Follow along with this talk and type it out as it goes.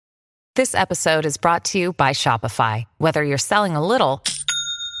This episode is brought to you by Shopify. Whether you're selling a little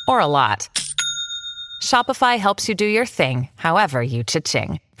or a lot, Shopify helps you do your thing, however you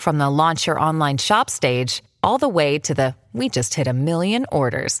cha-ching. From the launch your online shop stage, all the way to the we just hit 1 million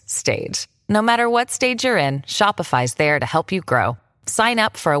orders stage. No matter what stage you're in, Shopify's there to help you grow. Sign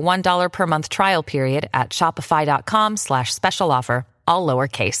up for a $1 per month trial period at shopify.com/special offer, all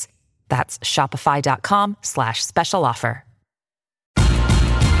lowercase. That's shopify.com/special offer.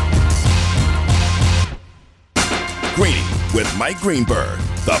 Greeny with Mike Greenberg,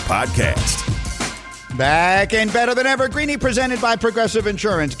 the podcast. Back and better than ever, Greeny presented by Progressive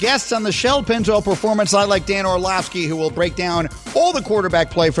Insurance. Guests on the Shell Pinto Performance Line like Dan Orlovsky, who will break down all the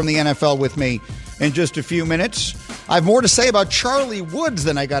quarterback play from the NFL with me in just a few minutes. I have more to say about Charlie Woods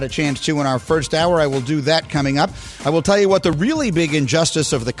than I got a chance to in our first hour. I will do that coming up. I will tell you what the really big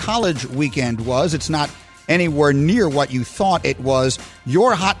injustice of the college weekend was. It's not anywhere near what you thought it was.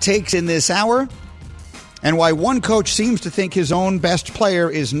 Your hot takes in this hour, and why one coach seems to think his own best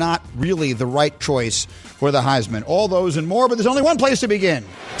player is not really the right choice for the Heisman. All those and more, but there's only one place to begin.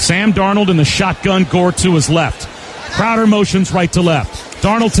 Sam Darnold in the shotgun, Gore to his left. Crowder motions right to left.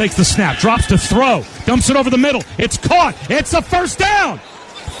 Darnold takes the snap, drops to throw, dumps it over the middle. It's caught. It's a first down.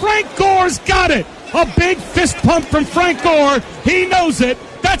 Frank Gore's got it. A big fist pump from Frank Gore. He knows it.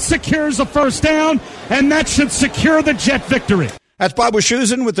 That secures a first down, and that should secure the Jet victory. That's Bob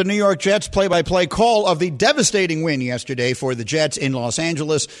Wischusen with the New York Jets play-by-play call of the devastating win yesterday for the Jets in Los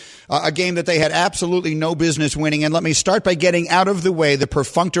Angeles, a game that they had absolutely no business winning. And let me start by getting out of the way the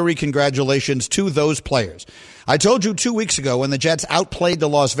perfunctory congratulations to those players. I told you 2 weeks ago when the Jets outplayed the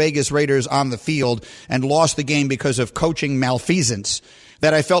Las Vegas Raiders on the field and lost the game because of coaching malfeasance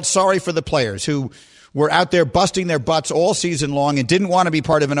that I felt sorry for the players who were out there busting their butts all season long and didn't want to be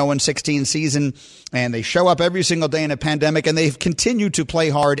part of an 0-16 season. And they show up every single day in a pandemic, and they've continued to play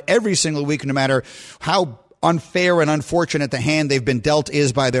hard every single week, no matter how unfair and unfortunate the hand they've been dealt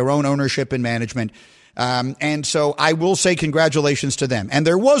is by their own ownership and management. And so I will say congratulations to them. And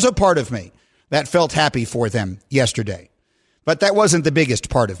there was a part of me that felt happy for them yesterday. But that wasn't the biggest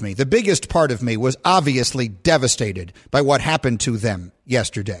part of me. The biggest part of me was obviously devastated by what happened to them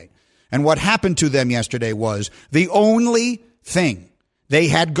yesterday. And what happened to them yesterday was the only thing they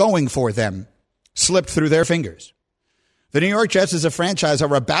had going for them slipped through their fingers. The New York Jets as a franchise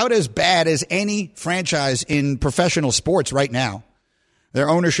are about as bad as any franchise in professional sports right now. Their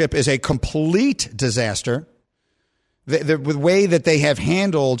ownership is a complete disaster. The way that they have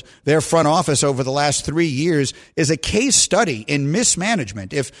handled their front office over the last 3 years is a case study in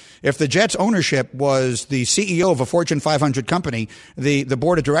mismanagement. If the Jets ownership was the CEO of a Fortune 500 company, the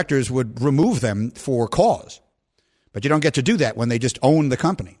board of directors would remove them for cause. But you don't get to do that when they just own the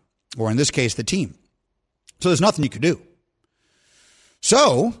company, or in this case, the team. So there's nothing you could do.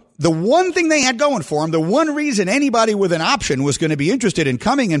 So the one thing they had going for them, the one reason anybody with an option was going to be interested in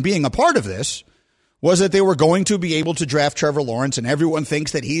coming and being a part of this, was that they were going to be able to draft Trevor Lawrence, and everyone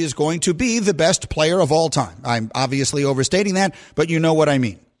thinks that he is going to be the best player of all time. I'm obviously overstating that, but you know what I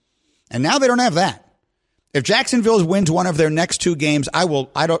mean. And now they don't have that. If Jacksonville wins one of their next 2 games, I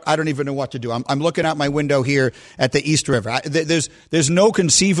don't even know what to do. I'm looking out my window here at the East River. There's no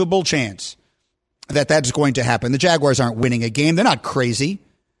conceivable chance that that's going to happen. The Jaguars aren't winning a game. They're not crazy.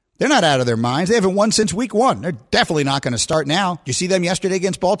 They're not out of their minds. They haven't won since week 1. They're definitely not going to start now. You see them yesterday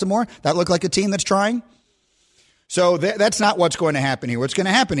against Baltimore? That looked like a team that's trying. So that's not what's going to happen here. What's going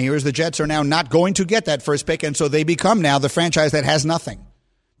to happen here is the Jets are now not going to get that first pick, and so they become now the franchise that has nothing.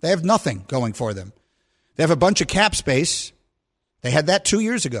 They have nothing going for them. They have a bunch of cap space. They had that 2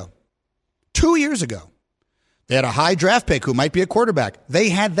 years ago. 2 years ago. They had a high draft pick who might be a quarterback. They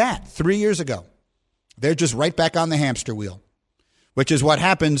had that 3 years ago. They're just right back on the hamster wheel, which is what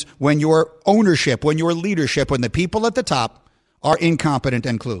happens when your ownership, when your leadership, when the people at the top are incompetent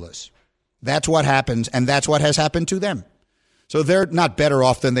and clueless. That's what happens, and that's what has happened to them. So they're not better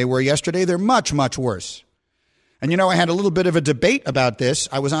off than they were yesterday. They're much, much worse. And, you know, I had a little bit of a debate about this.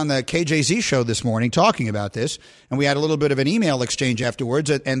 I was on the KJZ show this morning talking about this, and we had a little bit of an email exchange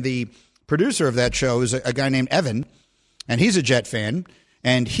afterwards, and the producer of that show is a guy named Evan, and he's a Jet fan,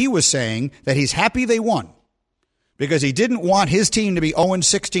 and he was saying that he's happy they won, because he didn't want his team to be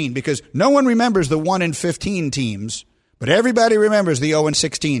 0-16, because no one remembers the 1-15 teams, but everybody remembers the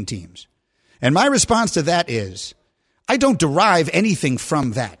 0-16 teams. And my response to that is, I don't derive anything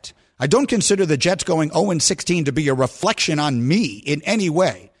from that. I don't consider the Jets going 0-16 to be a reflection on me in any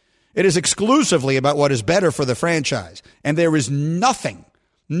way. It is exclusively about what is better for the franchise. And there is nothing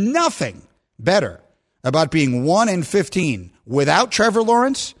better about being 1-15 without Trevor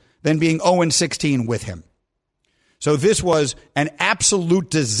Lawrence than being 0-16 with him. So this was an absolute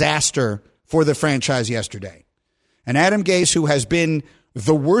disaster for the franchise yesterday. And Adam Gase, who has been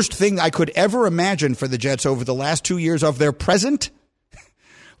the worst thing I could ever imagine for the Jets over the last 2 years of their present,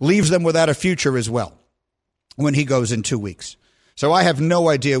 leaves them without a future as well when he goes in 2 weeks. So I have no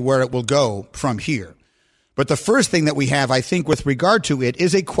idea where it will go from here. But the first thing that we have, I think, with regard to it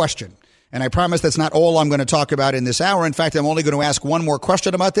is a question. And I promise that's not all I'm going to talk about in this hour. In fact, I'm only going to ask one more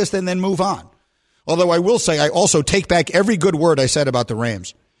question about this and then move on. Although I will say I also take back every good word I said about the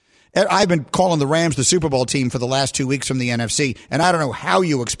Rams. I've been calling the Rams the Super Bowl team for the last 2 weeks from the NFC, and I don't know how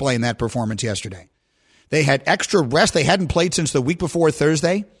you explain that performance yesterday. They had extra rest. They hadn't played since the week before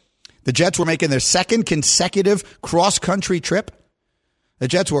Thursday. The Jets were making their second consecutive cross-country trip. The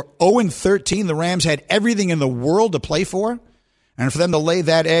Jets were 0-13. The Rams had everything in the world to play for. And for them to lay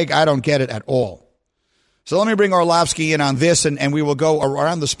that egg, I don't get it at all. So let me bring Orlovsky in on this, and we will go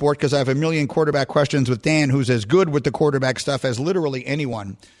around the sport because I have a million quarterback questions with Dan, who's as good with the quarterback stuff as literally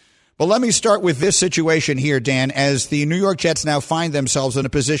anyone. But let me start with this situation here, Dan, as the New York Jets now find themselves in a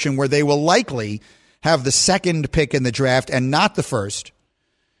position where they will likely have the second pick in the draft and not the first.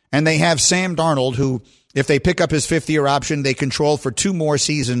 And they have Sam Darnold, who, if they pick up his fifth-year option, they control for 2 more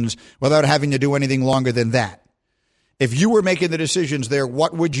seasons without having to do anything longer than that. If you were making the decisions there,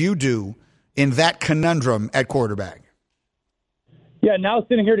 what would you do in that conundrum at quarterback? Yeah, now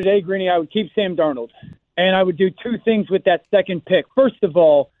sitting here today, Greeny, I would keep Sam Darnold. And I would do 2 things with that second pick. First of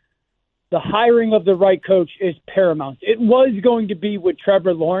all, the hiring of the right coach is paramount. It was going to be with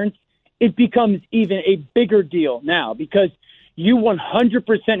Trevor Lawrence. It becomes even a bigger deal now because you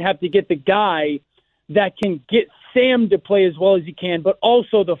 100% have to get the guy that can get Sam to play as well as he can, but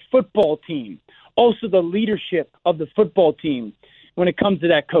also the football team, also the leadership of the football team when it comes to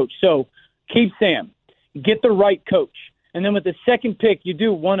that coach. So keep Sam, get the right coach. And then with the second pick, you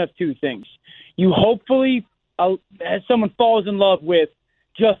do one of 2 things. You hopefully, as someone falls in love with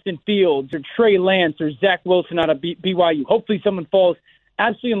Justin Fields or Trey Lance or Zach Wilson out of BYU. Hopefully someone falls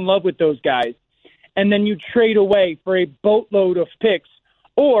absolutely in love with those guys. And then you trade away for a boatload of picks.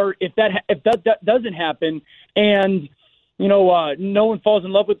 Or if that doesn't happen and, no one falls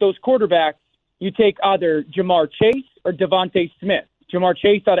in love with those quarterbacks, you take either Jamar Chase or Devontae Smith. Jamar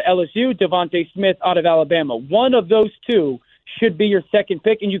Chase out of LSU, Devontae Smith out of Alabama. One of those 2 should be your second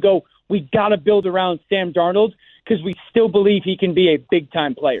pick. And you go, we got to build around Sam Darnold, because we still believe he can be a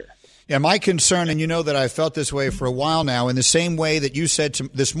big-time player. Yeah, my concern, and you know that I've felt this way for a while now, in the same way that you said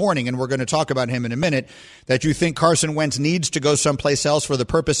this morning, and we're going to talk about him in a minute, that you think Carson Wentz needs to go someplace else for the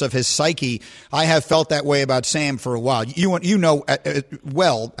purpose of his psyche. I have felt that way about Sam for a while. You know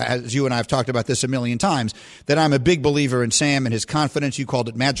well, as you and I have talked about this a million times, that I'm a big believer in Sam and his confidence. You called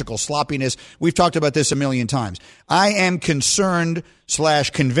it magical sloppiness. We've talked about this a million times. I am concerned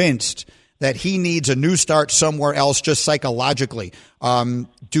 / convinced that he needs a new start somewhere else just psychologically.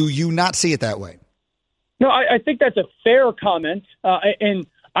 Do you not see it that way? No, I think that's a fair comment. And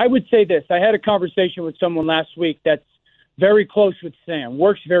I would say this. I had a conversation with someone last week that's very close with Sam,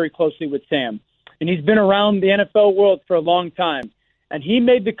 works very closely with Sam. And he's been around the NFL world for a long time. And he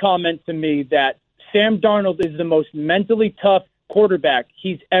made the comment to me that Sam Darnold is the most mentally tough quarterback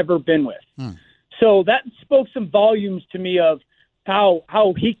he's ever been with. So that spoke some volumes to me of how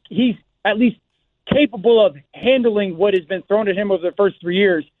he's at least capable of handling what has been thrown at him over the first 3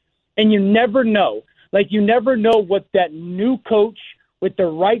 years. And you never know. You never know what that new coach with the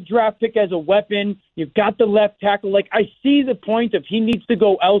right draft pick as a weapon, you've got the left tackle. I see the point of he needs to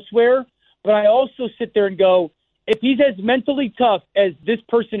go elsewhere, but I also sit there and go, if he's as mentally tough as this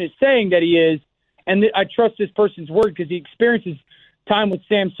person is saying that he is, and I trust this person's word because he experiences time with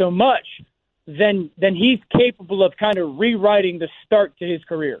Sam so much, then he's capable of kind of rewriting the start to his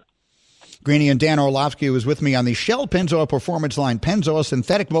career. Greeny and Dan Orlovsky was with me on the Shell Pennzoil Performance line. Pennzoil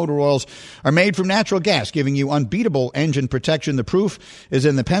synthetic motor oils are made from natural gas, giving you unbeatable engine protection. The proof is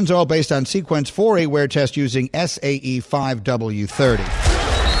in the Pennzoil based on Sequence 4A wear test using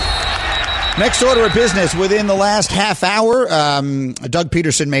SAE5W30. Next order of business within the last half hour, Doug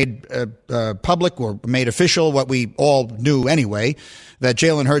Peterson made public or made official what we all knew anyway, that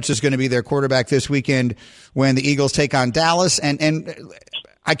Jalen Hurts is going to be their quarterback this weekend when the Eagles take on Dallas. And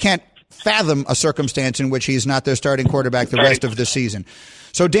I can't fathom a circumstance in which he's not their starting quarterback the rest of the season.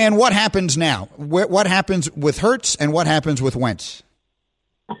 So, Dan, what happens now? What happens with Hurts and what happens with Wentz?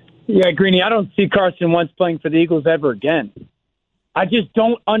 Yeah, Greeny, I don't see Carson Wentz playing for the Eagles ever again. I just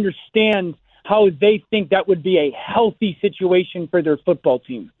don't understand how they think that would be a healthy situation for their football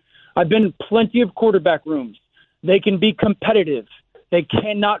team. I've been in plenty of quarterback rooms. They can be competitive. They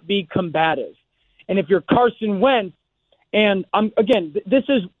cannot be combative. And if you're Carson Wentz And this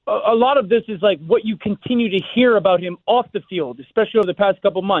is a lot of this is like what you continue to hear about him off the field, especially over the past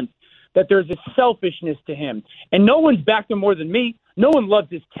couple months, that there's a selfishness to him. And no one's backed him more than me. No one loves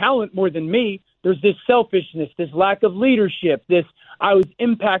his talent more than me. There's this selfishness, this lack of leadership, I was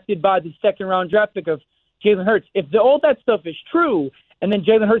impacted by the second-round draft pick of Jalen Hurts. If all that stuff is true, and then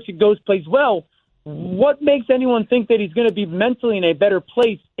Jalen Hurts plays well, what makes anyone think that he's going to be mentally in a better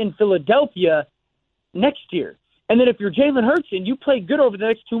place in Philadelphia next year? And then if you're Jalen Hurts and you play good over the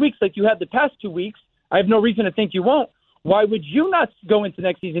next 2 weeks like you have the past 2 weeks, I have no reason to think you won't. Why would you not go into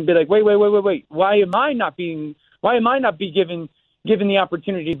next season and be like, wait? Why am I not being given the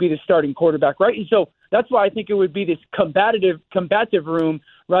opportunity to be the starting quarterback, right? And so that's why I think it would be this combative room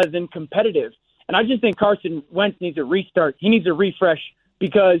rather than competitive. And I just think Carson Wentz needs a restart. He needs a refresh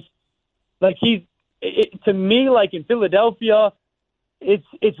because, to me, like in Philadelphia,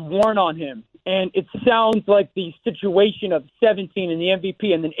 it's worn on him. And it sounds like the situation of 17 and the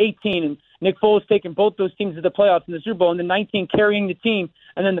MVP and then 18 and Nick Foles taking both those teams to the playoffs in the Super Bowl and then 19 carrying the team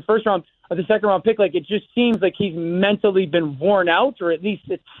and then the first round or the second round pick. Like, it just seems like he's mentally been worn out, or at least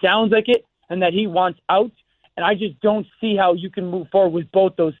it sounds like it, and that he wants out. And I just don't see how you can move forward with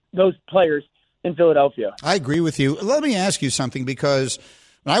both those players in Philadelphia. I agree with you. Let me ask you something, because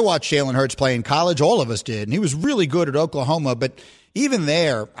when I watched Jalen Hurts play in college, all of us did, and he was really good at Oklahoma, but even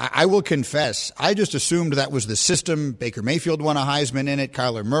there, I will confess, I just assumed that was the system. Baker Mayfield won a Heisman in it.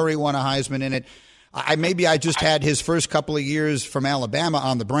 Kyler Murray won a Heisman in it. I just had his first couple of years from Alabama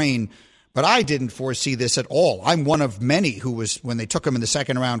on the brain, but I didn't foresee this at all. I'm one of many who was, when they took him in the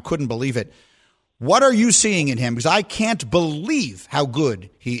second round, couldn't believe it. What are you seeing in him? Because I can't believe how good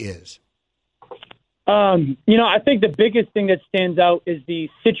he is. I think the biggest thing that stands out is the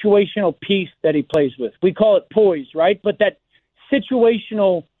situational piece that he plays with. We call it poise, right? But that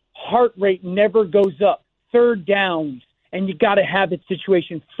situational heart rate never goes up. Third downs, and you got to have it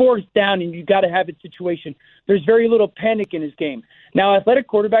situation. Fourth down, and you got to have it situation. There's very little panic in his game. Now, athletic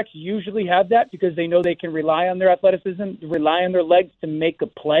quarterbacks usually have that because they know they can rely on their athleticism, rely on their legs to make a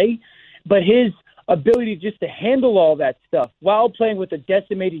play. But his ability just to handle all that stuff while playing with a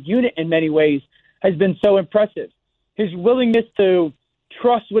decimated unit in many ways has been so impressive. His willingness to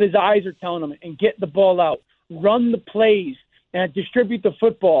trust what his eyes are telling him and get the ball out, run the plays, and distribute the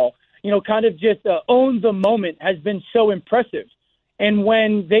football, kind of just own the moment has been so impressive. And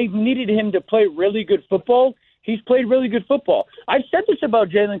when they've needed him to play really good football, he's played really good football. I've said this about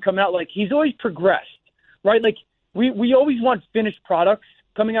Jalen coming out, like he's always progressed, right? Like we always want finished products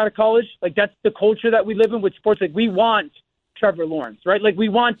coming out of college. Like that's the culture that we live in with sports. Like we want Trevor Lawrence, right? Like we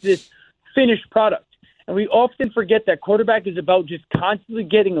want this finished product. And we often forget that quarterback is about just constantly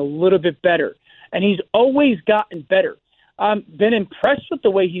getting a little bit better. And he's always gotten better. Been impressed with the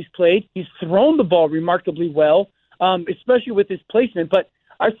way he's played. He's thrown the ball remarkably well, especially with his placement. But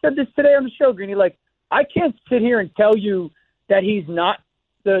I said this today on the show, Greeny, like I can't sit here and tell you that he's not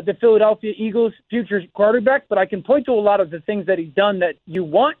the Philadelphia Eagles' future quarterback, but I can point to a lot of the things that he's done that you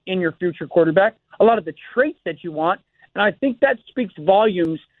want in your future quarterback, a lot of the traits that you want. And I think that speaks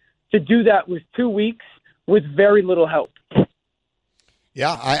volumes to do that with 2 weeks with very little help.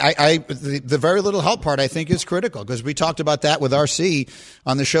 Yeah, the very little help part I think is critical because we talked about that with RC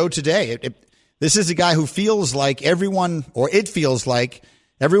on the show today. This is a guy who feels like it feels like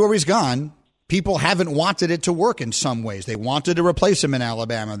everywhere he's gone, people haven't wanted it to work in some ways. They wanted to replace him in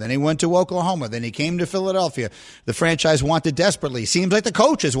Alabama. Then he went to Oklahoma. Then he came to Philadelphia. The franchise wanted desperately. Seems like the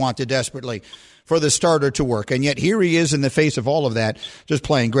coaches wanted desperately for the starter to work. And yet here he is in the face of all of that, just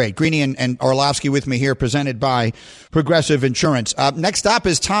playing great. Greeny and Orlovsky with me here, presented by Progressive Insurance. Next up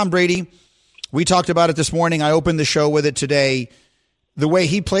is Tom Brady. We talked about it this morning. I opened the show with it today. The way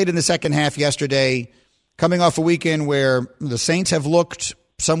he played in the second half yesterday, coming off a weekend where the Saints have looked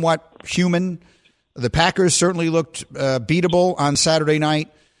somewhat human. The Packers certainly looked beatable on Saturday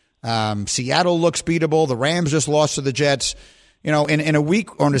night. Seattle looks beatable. The Rams just lost to the Jets. In a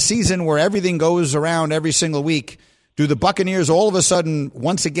week or in a season where everything goes around every single week, do the Buccaneers all of a sudden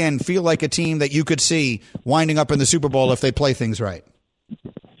once again feel like a team that you could see winding up in the Super Bowl if they play things right?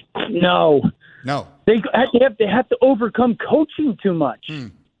 No. They have to overcome coaching too much.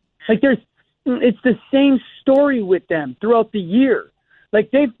 Like it's the same story with them throughout the year. Like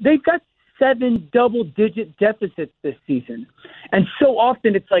they've got 7 double-digit deficits this season. And so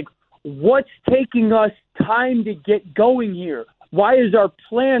often it's like, what's taking us time to get going here? Why is our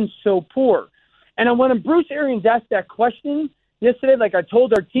plan so poor? And when Bruce Arians asked that question yesterday, like I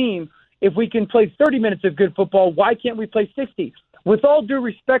told our team, if we can play 30 minutes of good football, why can't we play 60? With all due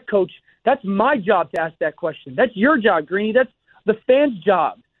respect, Coach, that's my job to ask that question. That's your job, Greeny. That's the fans'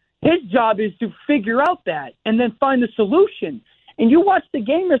 job His job is to figure out that and then find the solution. And you watch the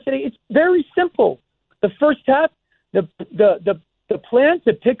game yesterday, it's very simple. The first half, the plan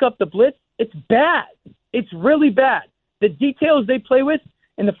to pick up the blitz, it's bad. It's really bad. The details they play with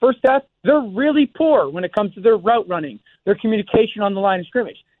in the first half, they're really poor when it comes to their route running, their communication on the line of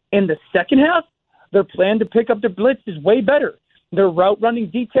scrimmage. In the second half, their plan to pick up the blitz is way better. Their route running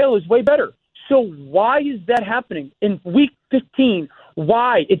detail is way better. So why is that happening in week 15?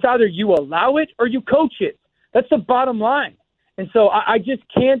 Why? It's either you allow it or you coach it. That's the bottom line. And so I just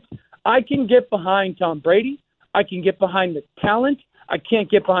can't. I can get behind Tom Brady. I can get behind the talent. I can't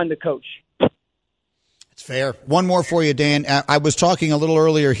get behind the coach. It's fair. One more for you, Dan. I was talking a little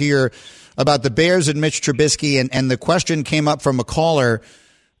earlier here about the Bears and Mitch Trubisky, and the question came up from a caller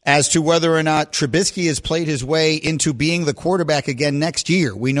as to whether or not Trubisky has played his way into being the quarterback again next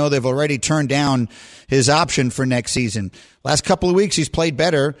year. We know they've already turned down his option for next season. Last couple of weeks, he's played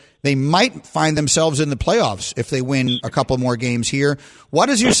better. They might find themselves in the playoffs if they win a couple more games here. What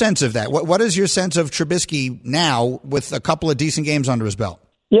is your sense of that? What is your sense of Trubisky now with a couple of decent games under his belt?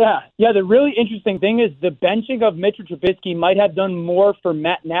 Yeah. The really interesting thing is the benching of Mitchell Trubisky might have done more for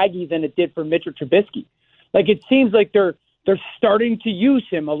Matt Nagy than it did for Mitchell Trubisky. Like, it seems like they're starting to use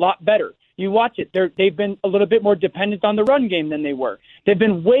him a lot better. You watch it. They've been a little bit more dependent on the run game than they were. They've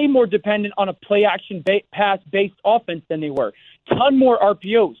been way more dependent on a play-action pass-based offense than they were. Ton more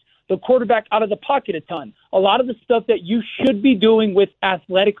RPOs. The quarterback out of the pocket a ton. A lot of the stuff that you should be doing with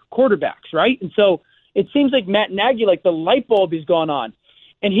athletic quarterbacks, right? And so it seems like Matt Nagy, like the light bulb has gone on.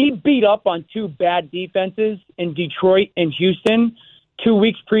 And he beat up on two bad defenses in Detroit and Houston 2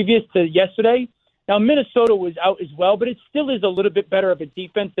 weeks previous to yesterday. Now, Minnesota was out as well, but it still is a little bit better of a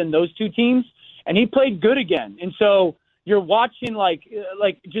defense than those two teams, and he played good again. And so you're watching like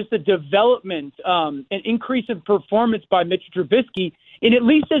just a development, an increase in performance by Mitch Trubisky, and at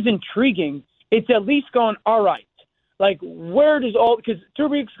least as intriguing. It's at least going, all right, like where does all – because 2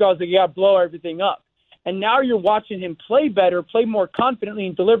 weeks ago I was like, yeah, blow everything up. And now you're watching him play better, play more confidently,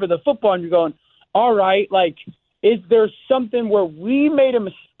 and deliver the football, and you're going, all right, like – is there something where we made a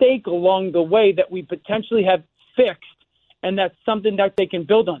mistake along the way that we potentially have fixed, and that's something that they can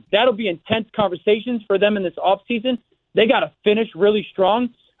build on? That'll be intense conversations for them in this offseason. They got to finish really strong.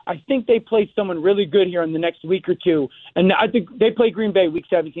 I think they play someone really good here in the next week or two, and I think they play Green Bay week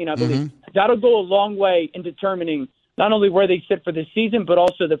 17, I believe. Mm-hmm. That'll go a long way in determining not only where they sit for this season, but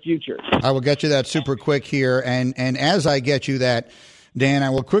also the future. I will get you that super quick here, and as I get you that, Dan, I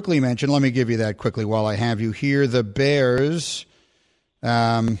will quickly mention, let me give you that quickly while I have you here. The Bears,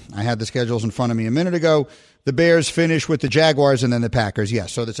 I had the schedules in front of me a minute ago. The Bears finish with the Jaguars and then the Packers.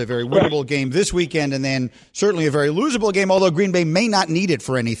 Yes, so that's a very winnable game this weekend, and then certainly a very losable game, although Green Bay may not need it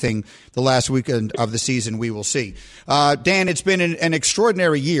for anything the last weekend of the season. We will see. Dan, it's been an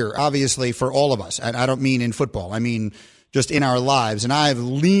extraordinary year, obviously, for all of us. And I don't mean in football. I mean just in our lives. And I've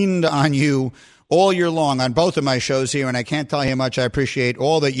leaned on you all year long on both of my shows here, and I can't tell you how much I appreciate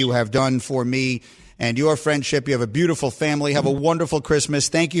all that you have done for me and your friendship. You have a beautiful family. Have a wonderful Christmas.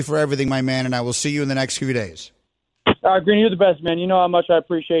 Thank you for everything, my man, and I will see you in the next few days. Green, you're the best, man. You know how much I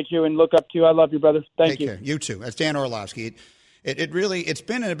appreciate you and look up to you. I love you, brother. Thank you. Take care. You too. That's Dan Orlovsky. It's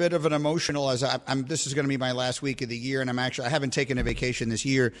been a bit of an emotional, this is going to be my last week of the year, and I haven't taken a vacation this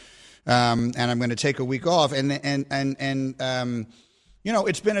year, and I'm going to take a week off, you know,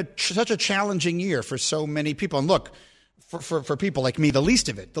 it's been such a challenging year for so many people. And look, for people like me, the least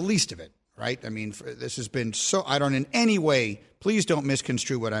of it, right? I mean, this has been so, I don't in any way, please don't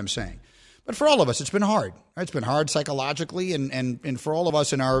misconstrue what I'm saying. But for all of us, it's been hard. Right? It's been hard psychologically and for all of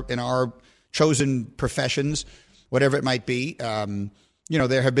us in our chosen professions, whatever it might be, you know,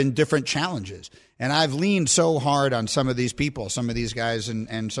 there have been different challenges. And I've leaned so hard on some of these people, some of these guys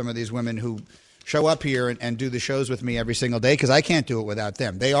and some of these women who show up here and do the shows with me every single day because I can't do it without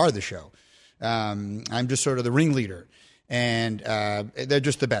them. They are the show. I'm just sort of the ringleader, and they're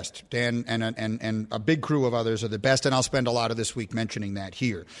just the best. Dan and a big crew of others are the best, and I'll spend a lot of this week mentioning that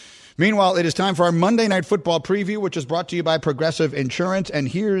here. Meanwhile, it is time for our Monday Night Football preview, which is brought to you by Progressive Insurance, and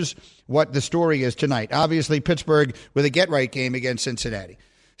here's what the story is tonight. Obviously, Pittsburgh with a get-right game against Cincinnati.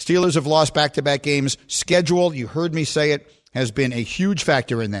 Steelers have lost back-to-back games. Schedule, you heard me say it, has been a huge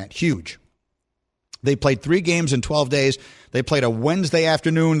factor in that. Huge. They played 3 games in 12 days. They played a Wednesday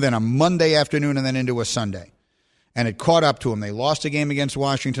afternoon, then a Monday afternoon, and then into a Sunday. And it caught up to them. They lost a game against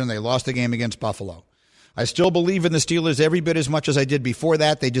Washington. They lost a game against Buffalo. I still believe in the Steelers every bit as much as I did before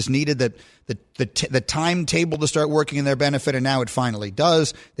that. They just needed the timetable to start working in their benefit, and now it finally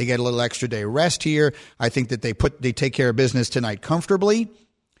does. They get a little extra day rest here. I think that they take care of business tonight comfortably.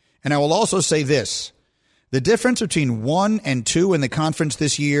 And I will also say this. The difference between 1 and 2 in the conference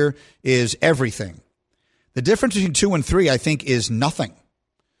this year is everything. The difference between 2 and 3, I think, is nothing.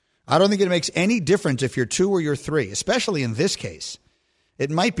 I don't think it makes any difference if you're 2 or you're 3, especially in this case. It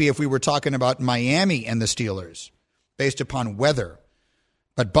might be if we were talking about Miami and the Steelers based upon weather.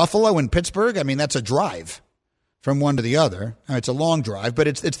 But Buffalo and Pittsburgh, I mean, that's a drive from one to the other. It's a long drive, but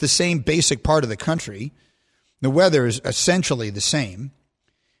it's the same basic part of the country. The weather is essentially the same.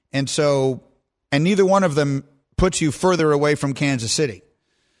 And neither one of them puts you further away from Kansas City.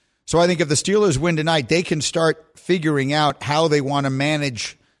 So I think if the Steelers win tonight, they can start figuring out how they want to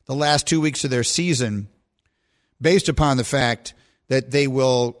manage the last 2 weeks of their season based upon the fact that they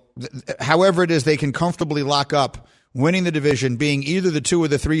will, however it is, they can comfortably lock up winning the division, being either the 2 or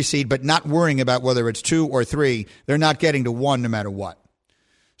the 3 seed, but not worrying about whether it's 2 or 3. They're not getting to 1 no matter what.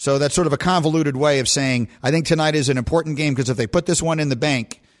 So that's sort of a convoluted way of saying, I think tonight is an important game because if they put this one in the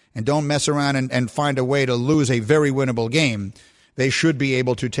bank and don't mess around and find a way to lose a very winnable game, they should be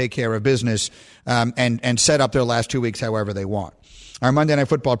able to take care of business and set up their last 2 weeks however they want. Our Monday Night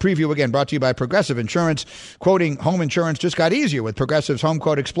Football preview, again, brought to you by Progressive Insurance. Quoting home insurance just got easier with Progressive's Home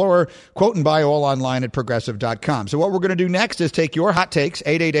Quote Explorer. Quote and buy all online at Progressive.com. So what we're going to do next is take your hot takes,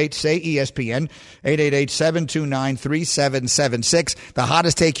 888-SAY-ESPN, 888-729-3776. The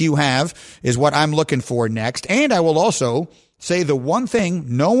hottest take you have is what I'm looking for next. And I will also say the one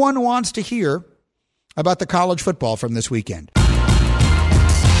thing no one wants to hear about the college football from this weekend.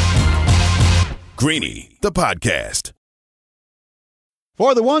 Greeny, the podcast.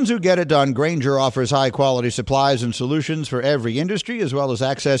 For the ones who get it done, Grainger offers high-quality supplies and solutions for every industry, as well as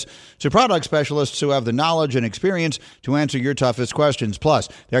access to product specialists who have the knowledge and experience to answer your toughest questions. Plus,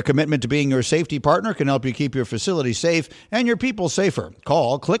 their commitment to being your safety partner can help you keep your facility safe and your people safer.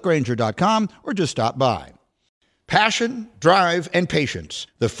 Call clickgrainger.com or just stop by. Passion, drive, and patience.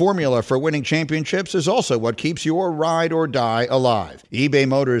 The formula for winning championships is also what keeps your ride or die alive. eBay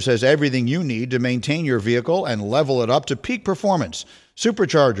Motors has everything you need to maintain your vehicle and level it up to peak performance.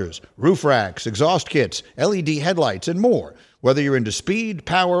 Superchargers, roof racks, exhaust kits, LED headlights, and more. Whether you're into speed,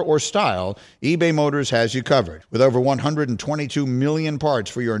 power, or style, eBay Motors has you covered. With over 122 million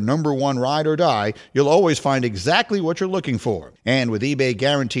parts for your number one ride or die, you'll always find exactly what you're looking for. And with eBay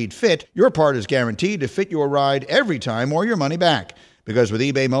Guaranteed Fit, your part is guaranteed to fit your ride every time or your money back. Because with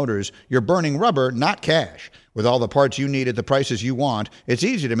eBay Motors, you're burning rubber, not cash. With all the parts you need at the prices you want, it's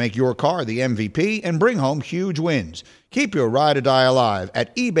easy to make your car the MVP and bring home huge wins. Keep your ride or die alive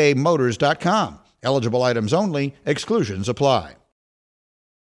at ebaymotors.com. Eligible items only. Exclusions apply.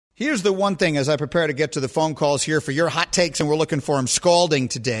 Here's the one thing as I prepare to get to the phone calls here for your hot takes, and we're looking for them scalding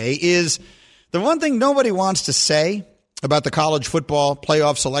today, is the one thing nobody wants to say about the college football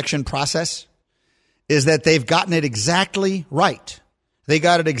playoff selection process is that they've gotten it exactly right. They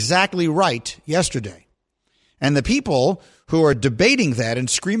got it exactly right yesterday. And the people who are debating that and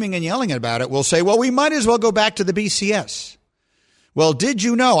screaming and yelling about it will say, well, we might as well go back to the BCS. Well, did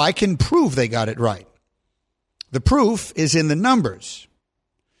you know I can prove they got it right? The proof is in the numbers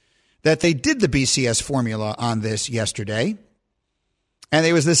that they did the BCS formula on this yesterday, and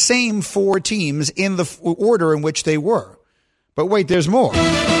it was the same 4 teams in the order in which they were. But wait, there's more.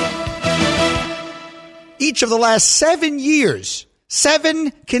 Each of the last 7 years,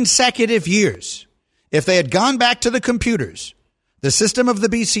 7 consecutive years, if they had gone back to the computers, the system of the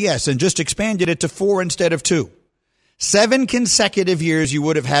BCS, and just expanded it to 4 instead of 2, 7 consecutive years you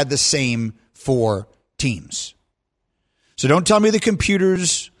would have had the same 4 teams. So don't tell me the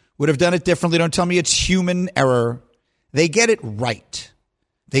computers would have done it differently. Don't tell me it's human error. They get it right.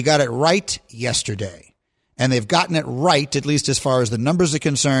 They got it right yesterday. And they've gotten it right, at least as far as the numbers are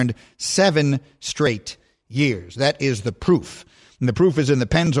concerned, 7 straight years. That is the proof. And the proof is in the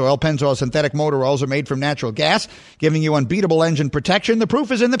Pennzoil. Pennzoil synthetic motor oils are made from natural gas, giving you unbeatable engine protection. The proof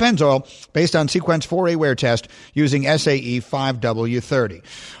is in the Pennzoil, based on Sequence 4A wear test using SAE 5W30.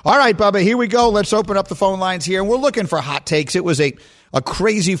 All right, Bubba, here we go. Let's open up the phone lines here. We're looking for hot takes. It was a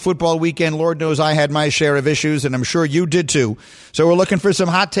crazy football weekend. Lord knows I had my share of issues, and I'm sure you did too. So we're looking for some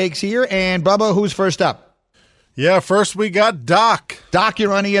hot takes here. And Bubba, who's first up? Yeah, first we got Doc. Doc,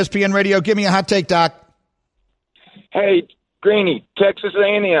 you're on ESPN Radio. Give me a hot take, Doc. Hey, Greeny, Texas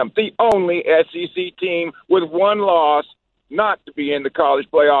A&M, the only SEC team with 1 loss not to be in the college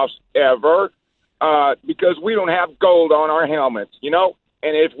playoffs ever, because we don't have gold on our helmets, you know?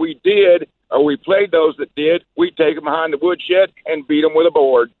 And if we did, or we played those that did, we'd take them behind the woodshed and beat them with a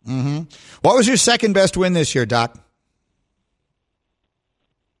board. Mm-hmm. What was your second best win this year, Doc?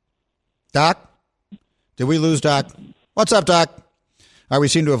 Doc? Did we lose Doc? What's up, Doc? All right, we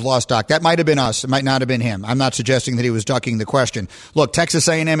seem to have lost Doc. That might have been us. It might not have been him. I'm not suggesting that he was ducking the question. Look, Texas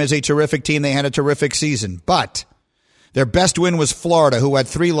A&M is a terrific team. They had a terrific season. But their best win was Florida, who had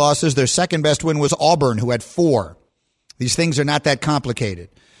 3 losses. Their second best win was Auburn, who had 4. These things are not that complicated.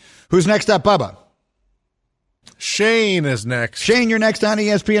 Who's next up, Bubba? Shane is next. Shane, you're next on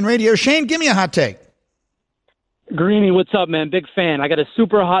ESPN Radio. Shane, give me a hot take. Greeny, what's up, man? Big fan. I got a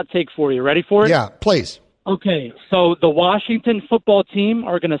super hot take for you. Ready for it? Yeah, please. Okay, so the Washington football team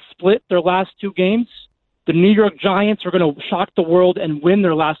are going to split their last 2 games. The New York Giants are going to shock the world and win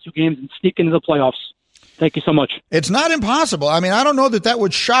their last 2 games and sneak into the playoffs. Thank you so much. It's not impossible. I mean, I don't know that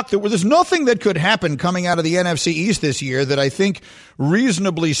would shock. There's nothing that could happen coming out of the NFC East this year that I think,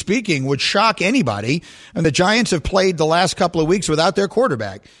 reasonably speaking, would shock anybody. And the Giants have played the last couple of weeks without their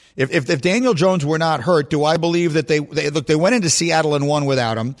quarterback. If Daniel Jones were not hurt, do I believe that they went into Seattle and won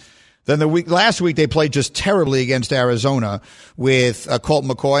without him? Then last week they played just terribly against Arizona with Colt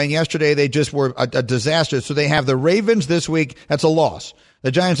McCoy, and yesterday they just were a disaster. So they have the Ravens this week. That's a loss. The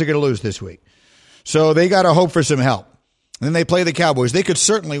Giants are going to lose this week. So they got to hope for some help. And then they play the Cowboys. They could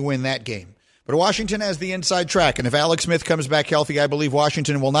certainly win that game. But Washington has the inside track, and if Alex Smith comes back healthy, I believe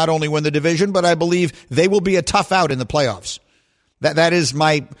Washington will not only win the division, but I believe they will be a tough out in the playoffs. That is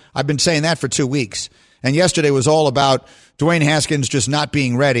I've been saying that for 2 weeks. And yesterday was all about Dwayne Haskins just not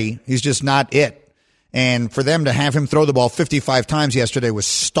being ready. He's just not it. And for them to have him throw the ball 55 times yesterday was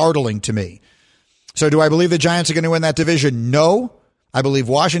startling to me. So do I believe the Giants are going to win that division? No. I believe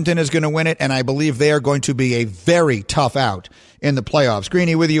Washington is going to win it, and I believe they are going to be a very tough out in the playoffs.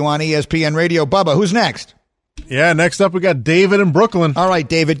 Greeny with you on ESPN Radio. Bubba, who's next? Yeah, next up we got David in Brooklyn. All right,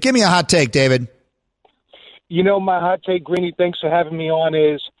 David. Give me a hot take, David. You know, my hot take, Greeny, thanks for having me on,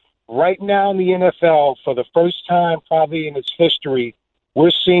 is right now in the NFL, for the first time probably in its history,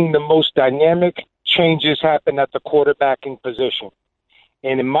 we're seeing the most dynamic changes happen at the quarterbacking position.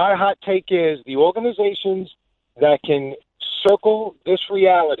 And in my hot take is the organizations that can circle this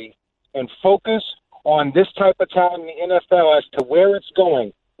reality and focus on this type of talent in the NFL as to where it's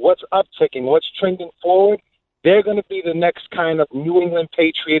going, what's upticking, what's trending forward, they're going to be the next kind of New England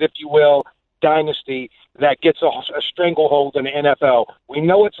Patriot, if you will, dynasty that gets a stranglehold in the NFL. We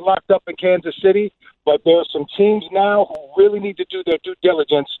know it's locked up in Kansas City, but there are some teams now who really need to do their due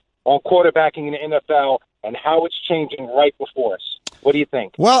diligence on quarterbacking in the NFL and how it's changing right before us. What do you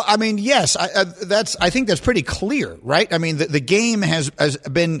think? Well, I mean, yes, I think that's pretty clear, right? I mean, the game has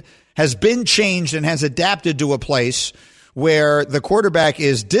been changed and has adapted to a place where the quarterback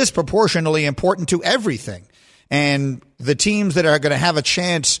is disproportionately important to everything. And the teams that are going to have a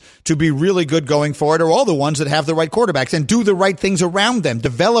chance to be really good going forward are all the ones that have the right quarterbacks and do the right things around them,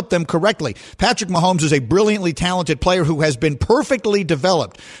 develop them correctly. Patrick Mahomes is a brilliantly talented player who has been perfectly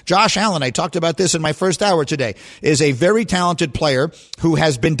developed. Josh Allen, I talked about this in my first hour today, is a very talented player who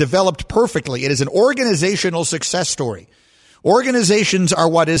has been developed perfectly. It is an organizational success story. Organizations are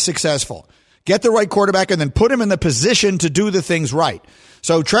what is successful. Get the right quarterback and then put him in the position to do the things right.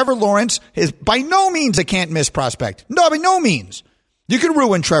 So Trevor Lawrence is by no means a can't-miss prospect. No, by no means. You can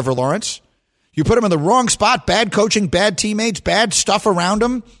ruin Trevor Lawrence. You put him in the wrong spot, bad coaching, bad teammates, bad stuff around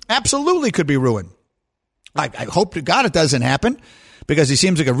him, absolutely could be ruined. I hope to God it doesn't happen because he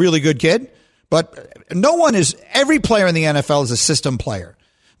seems like a really good kid. But every player in the NFL is a system player.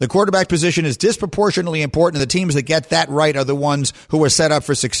 The quarterback position is disproportionately important, and the teams that get that right are the ones who are set up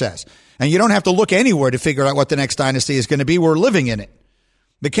for success. And you don't have to look anywhere to figure out what the next dynasty is going to be. We're living in it.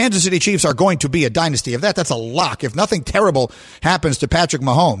 The Kansas City Chiefs are going to be a dynasty. If that's a lock. If nothing terrible happens to Patrick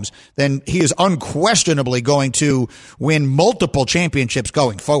Mahomes, then he is unquestionably going to win multiple championships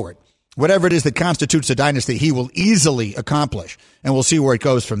going forward. Whatever it is that constitutes a dynasty, he will easily accomplish, and we'll see where it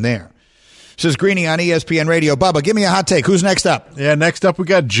goes from there. This is Greeny on ESPN Radio. Bubba, give me a hot take. Who's next up? Yeah, next up we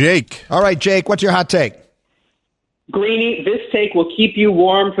got Jake. All right, Jake, what's your hot take? Greeny, this take will keep you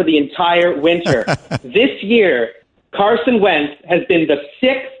warm for the entire winter. This year, Carson Wentz has been the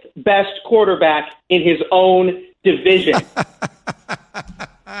 6th best quarterback in his own division.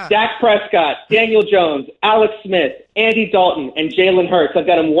 Dak Prescott, Daniel Jones, Alex Smith, Andy Dalton, and Jalen Hurts. I've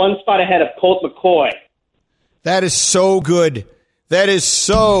got him one spot ahead of Colt McCoy. That is so good. That is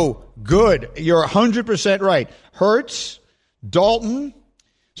so good. You're 100% right. Hurts, Dalton.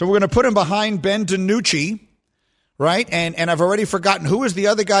 So we're going to put him behind Ben DiNucci. Right? And I've already forgotten. Who was the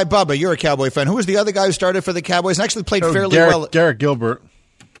other guy? Bubba, you're a Cowboy fan. Who was the other guy who started for the Cowboys and actually played fairly well? Garrett Gilbert.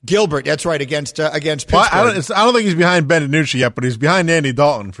 Gilbert, that's right, against Pittsburgh. Well, I don't think he's behind Ben DiNucci yet, but he's behind Andy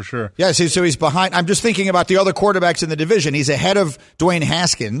Dalton for sure. Yeah, so he's behind. I'm just thinking about the other quarterbacks in the division. He's ahead of Dwayne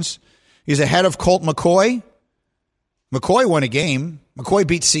Haskins. He's ahead of Colt McCoy. McCoy won a game. McCoy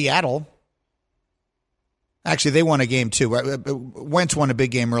beat Seattle. Actually, they won a game, too. Wentz won a big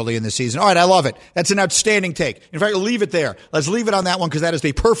game early in the season. All right, I love it. That's an outstanding take. In fact, leave it there. Let's leave it on that one because that is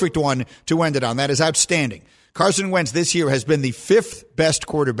the perfect one to end it on. That is outstanding. Carson Wentz this year has been the 5th best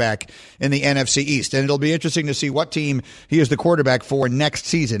quarterback in the NFC East, and it'll be interesting to see what team he is the quarterback for next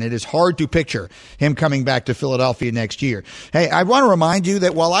season. It is hard to picture him coming back to Philadelphia next year. Hey, I want to remind you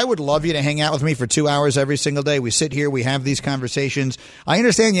that while I would love you to hang out with me for 2 hours every single day, we sit here, we have these conversations. I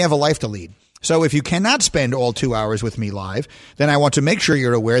understand you have a life to lead. So if you cannot spend all 2 hours with me live, then I want to make sure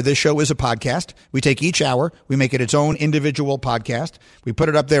you're aware this show is a podcast. We take each hour, we make it its own individual podcast. We put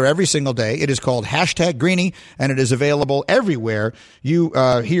it up there every single day. It is called #Greeny, and it is available everywhere you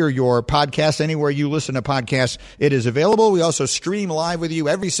hear your podcast, anywhere you listen to podcasts. It is available. We also stream live with you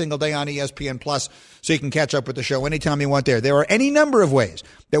every single day on ESPN Plus, so you can catch up with the show anytime you want there. There are any number of ways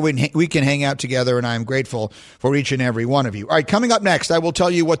that we can hang out together, and I'm grateful for each and every one of you. All right, coming up next, I will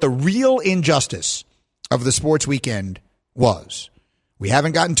tell you what the real injustice of the sports weekend was. We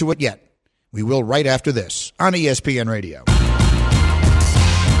haven't gotten to it yet. We will right after this on ESPN Radio.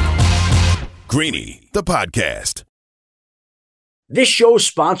 Greeny, the podcast. This show is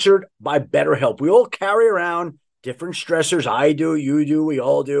sponsored by BetterHelp. We all carry around different stressors. I do, you do, we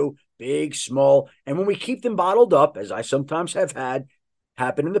all do, big, small. And when we keep them bottled up, as I sometimes have had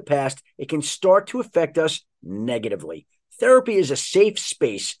happen in the past, it can start to affect us negatively. Therapy is a safe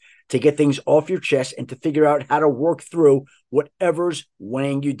space to get things off your chest and to figure out how to work through whatever's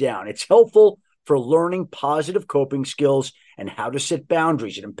weighing you down. It's helpful for learning positive coping skills and how to set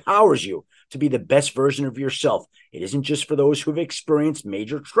boundaries. It empowers you to be the best version of yourself. It isn't just for those who have experienced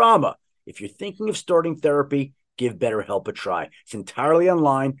major trauma. If you're thinking of starting therapy, give BetterHelp a try. It's entirely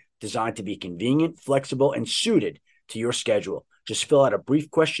online, designed to be convenient, flexible, and suited to your schedule. Just fill out a brief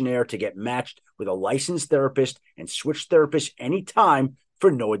questionnaire to get matched with a licensed therapist and switch therapists anytime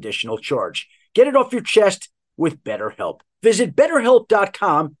for no additional charge. Get it off your chest with BetterHelp. Visit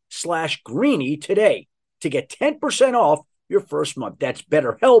BetterHelp.com/Greeny today to get 10% off your first month. That's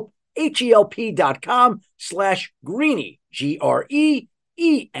BetterHelp, HELP.com/Greeny, GREENY.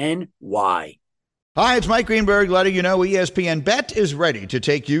 Hi, it's Mike Greenberg letting you know ESPN Bet is ready to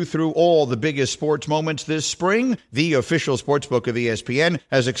take you through all the biggest sports moments this spring. The official sportsbook of ESPN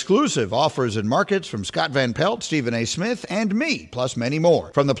has exclusive offers and markets from Scott Van Pelt, Stephen A. Smith, and me, plus many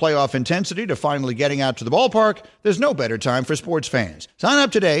more. From the playoff intensity to finally getting out to the ballpark, there's no better time for sports fans. Sign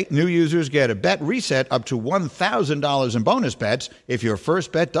up today. New users get a bet reset up to $1,000 in bonus bets if your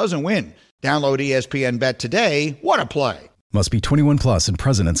first bet doesn't win. Download ESPN Bet today. What a play. Must be 21 plus and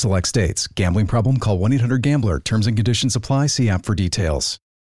present in select states. Gambling problem? Call 1-800-GAMBLER. Terms and conditions apply. See app for details.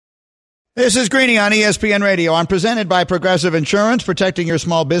 This is Greeny on ESPN Radio. I'm presented by Progressive Insurance. Protecting your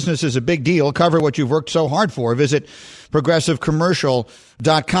small business is a big deal. Cover what you've worked so hard for. Visit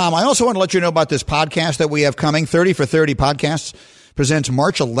progressivecommercial.com. I also want to let you know about this podcast that we have coming. 30 for 30 Podcasts presents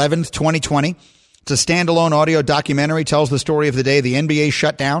March 11th, 2020. It's a standalone audio documentary. Tells the story of the day the NBA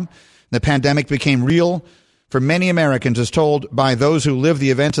shut down. The pandemic became real for many Americans, as told by those who lived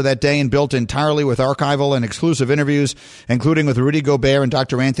the events of that day, and built entirely with archival and exclusive interviews, including with Rudy Gobert and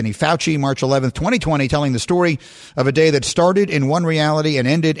Dr. Anthony Fauci. March 11th, 2020, telling the story of a day that started in one reality and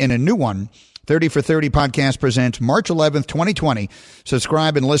ended in a new one. 30 for 30 Podcast presents March 11th, 2020.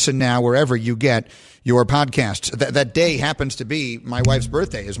 Subscribe and listen now wherever you get your podcasts. That day happens to be my wife's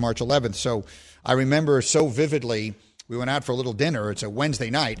birthday, is March 11th. So I remember so vividly, we went out for a little dinner. It's a Wednesday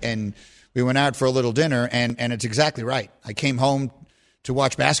night, and we went out for a little dinner, and it's exactly right. I came home to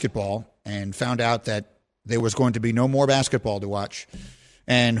watch basketball and found out that there was going to be no more basketball to watch.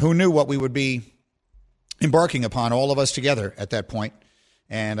 And who knew what we would be embarking upon, all of us together at that point.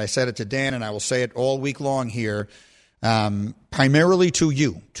 And I said it to Dan, and I will say it all week long here, primarily to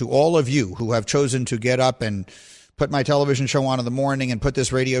you, to all of you who have chosen to get up and put my television show on in the morning and put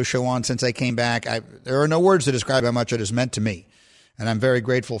this radio show on since I came back. There are no words to describe how much it has meant to me. And I'm very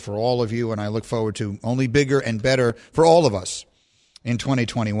grateful for all of you, and I look forward to only bigger and better for all of us in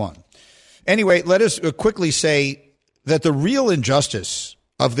 2021. Anyway, let us quickly say that the real injustice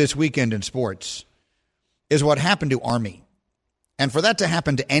of this weekend in sports is what happened to Army. And for that to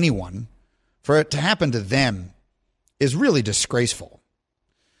happen to anyone, for it to happen to them, is really disgraceful.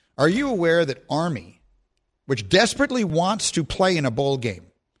 Are you aware that Army, which desperately wants to play in a bowl game,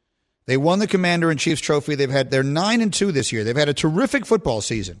 they won the Commander-in-Chief's trophy. They're 9-2 this year. They've had a terrific football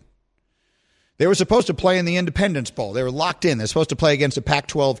season. They were supposed to play in the Independence Bowl. They were locked in. They're supposed to play against a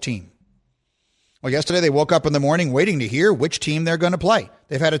Pac-12 team. Well, yesterday they woke up in the morning waiting to hear which team they're going to play.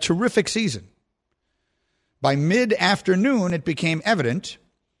 They've had a terrific season. By mid-afternoon, it became evident,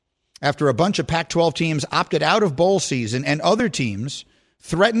 after a bunch of Pac-12 teams opted out of bowl season and other teams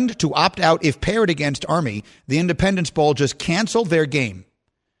threatened to opt out if paired against Army, the Independence Bowl just canceled their game,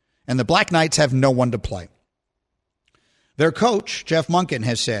 and the Black Knights have no one to play. Their coach, Jeff Monken,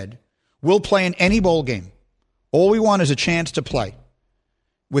 has said, we'll play in any bowl game. All we want is a chance to play.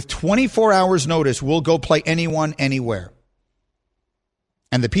 With 24 hours notice, we'll go play anyone, anywhere.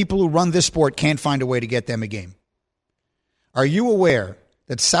 And the people who run this sport can't find a way to get them a game. Are you aware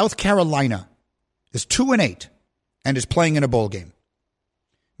that South Carolina is 2-8 and is playing in a bowl game?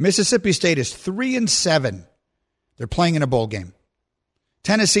 Mississippi State is 3-7. They're playing in a bowl game.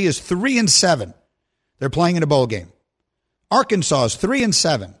 Tennessee is 3-7. They're playing in a bowl game. Arkansas is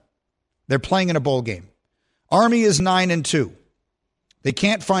 3-7. They're playing in a bowl game. Army is 9-2. They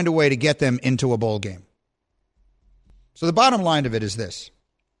can't find a way to get them into a bowl game. So the bottom line of it is this.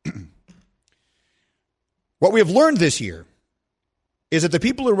 What we have learned this year is that the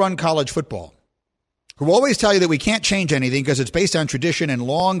people who run college football, who always tell you that we can't change anything because it's based on tradition and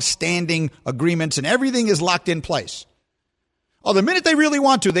long-standing agreements and everything is locked in place. Oh, the minute they really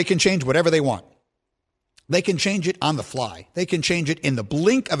want to, they can change whatever they want. They can change it on the fly. They can change it in the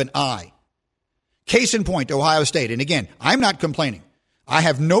blink of an eye. Case in point, Ohio State. And again, I'm not complaining. I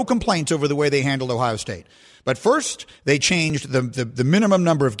have no complaints over the way they handled Ohio State. But first, they changed the minimum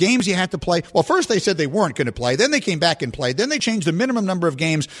number of games you had to play. Well, first they said they weren't going to play. Then they came back and played. Then they changed the minimum number of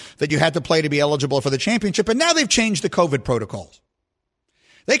games that you had to play to be eligible for the championship. And now they've changed the COVID protocols.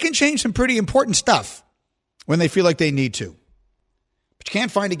 They can change some pretty important stuff when they feel like they need to. But you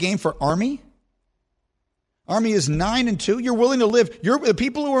can't find a game for Army? Army is 9-2. You're willing to live. You're the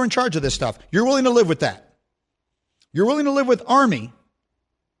people who are in charge of this stuff. You're willing to live with that. You're willing to live with Army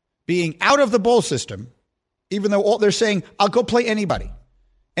being out of the bowl system, even though they're saying, I'll go play anybody.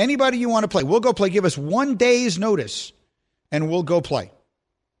 Anybody you want to play. We'll go play. Give us 1 day's notice, and we'll go play.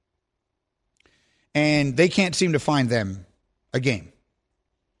 And they can't seem to find them a game.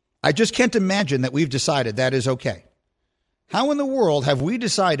 I just can't imagine that we've decided that is okay. How in the world have we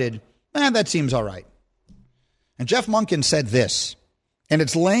decided, that seems all right? And Jeff Monken said this, and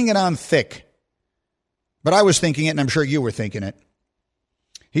it's laying it on thick. But I was thinking it, and I'm sure you were thinking it.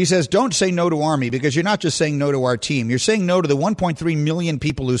 He says, don't say no to Army, because you're not just saying no to our team. You're saying no to the 1.3 million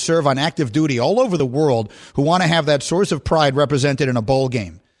people who serve on active duty all over the world who want to have that source of pride represented in a bowl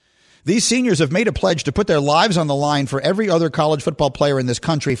game. These seniors have made a pledge to put their lives on the line for every other college football player in this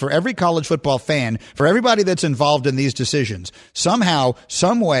country, for every college football fan, for everybody that's involved in these decisions. Somehow,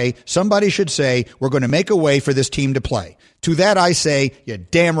 some way, somebody should say, we're going to make a way for this team to play. To that I say, you're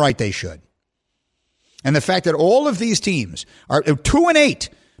damn right they should. And the fact that all of these teams are 2-8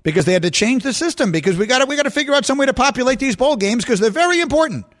 because they had to change the system, because we got to figure out some way to populate these bowl games because they're very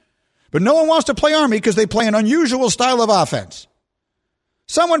important. But no one wants to play Army because they play an unusual style of offense.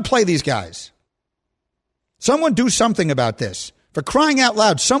 Someone play these guys. Someone do something about this. For crying out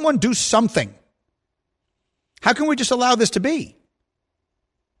loud, someone do something. How can we just allow this to be?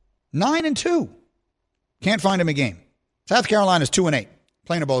 9-2. Can't find him a game. South Carolina's 2-8,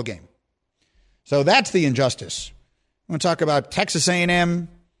 playing a bowl game. So that's the injustice. I'm going to talk about Texas A&M,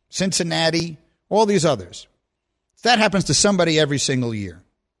 Cincinnati, all these others. That happens to somebody every single year.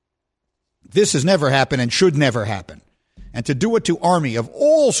 This has never happened and should never happen. And to do it to Army, of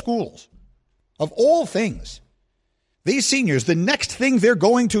all schools, of all things, these seniors, the next thing they're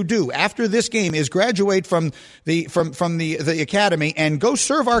going to do after this game is graduate from the academy and go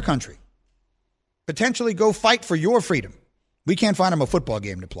serve our country. Potentially go fight for your freedom. We can't find them a football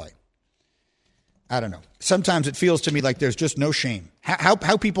game to play. I don't know. Sometimes it feels to me like there's just no shame.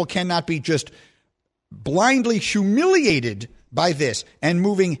 How people cannot be just blindly humiliated by this and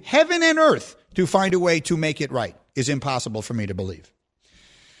moving heaven and earth to find a way to make it right is impossible for me to believe.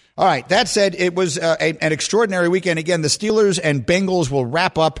 All right. That said, it was an extraordinary weekend. Again, the Steelers and Bengals will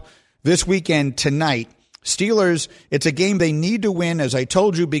wrap up this weekend tonight. Steelers, it's a game they need to win, as I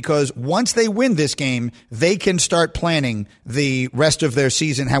told you, because once they win this game, they can start planning the rest of their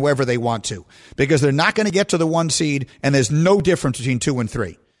season however they want to, because they're not going to get to the 1 seed, and there's no difference between 2 and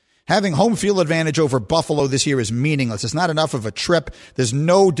 3. Having home field advantage over Buffalo this year is meaningless. It's not enough of a trip. There's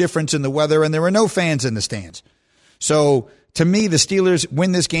no difference in the weather, and there are no fans in the stands. So to me, the Steelers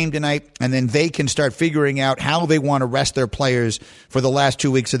win this game tonight, and then they can start figuring out how they want to rest their players for the last 2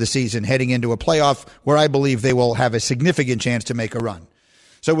 weeks of the season, heading into a playoff where I believe they will have a significant chance to make a run.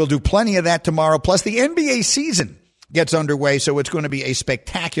 So we'll do plenty of that tomorrow. Plus, the NBA season gets underway, so it's going to be a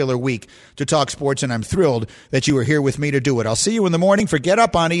spectacular week to talk sports, and I'm thrilled that you are here with me to do it. I'll see you in the morning for Get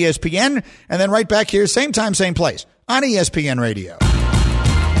Up on ESPN, and then right back here, same time, same place, on ESPN Radio.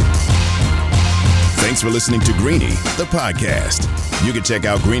 Thanks for listening to Greeny, the podcast. You can check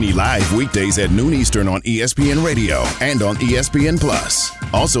out Greeny live weekdays at noon Eastern on ESPN Radio and on ESPN Plus.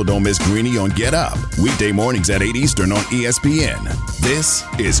 Also, don't miss Greeny on Get Up, weekday mornings at 8 Eastern on ESPN. This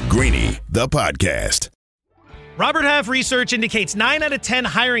is Greeny, the podcast. Robert Half research indicates 9 out of 10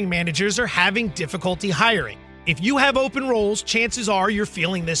 hiring managers are having difficulty hiring. If you have open roles, chances are you're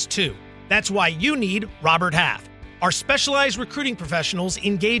feeling this too. That's why you need Robert Half. Our specialized recruiting professionals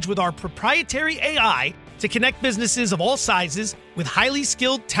engage with our proprietary AI to connect businesses of all sizes with highly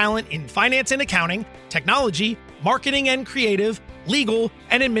skilled talent in finance and accounting, technology, marketing and creative, legal,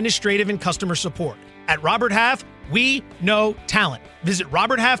 and administrative and customer support. At Robert Half, we know talent. Visit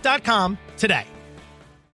roberthalf.com today.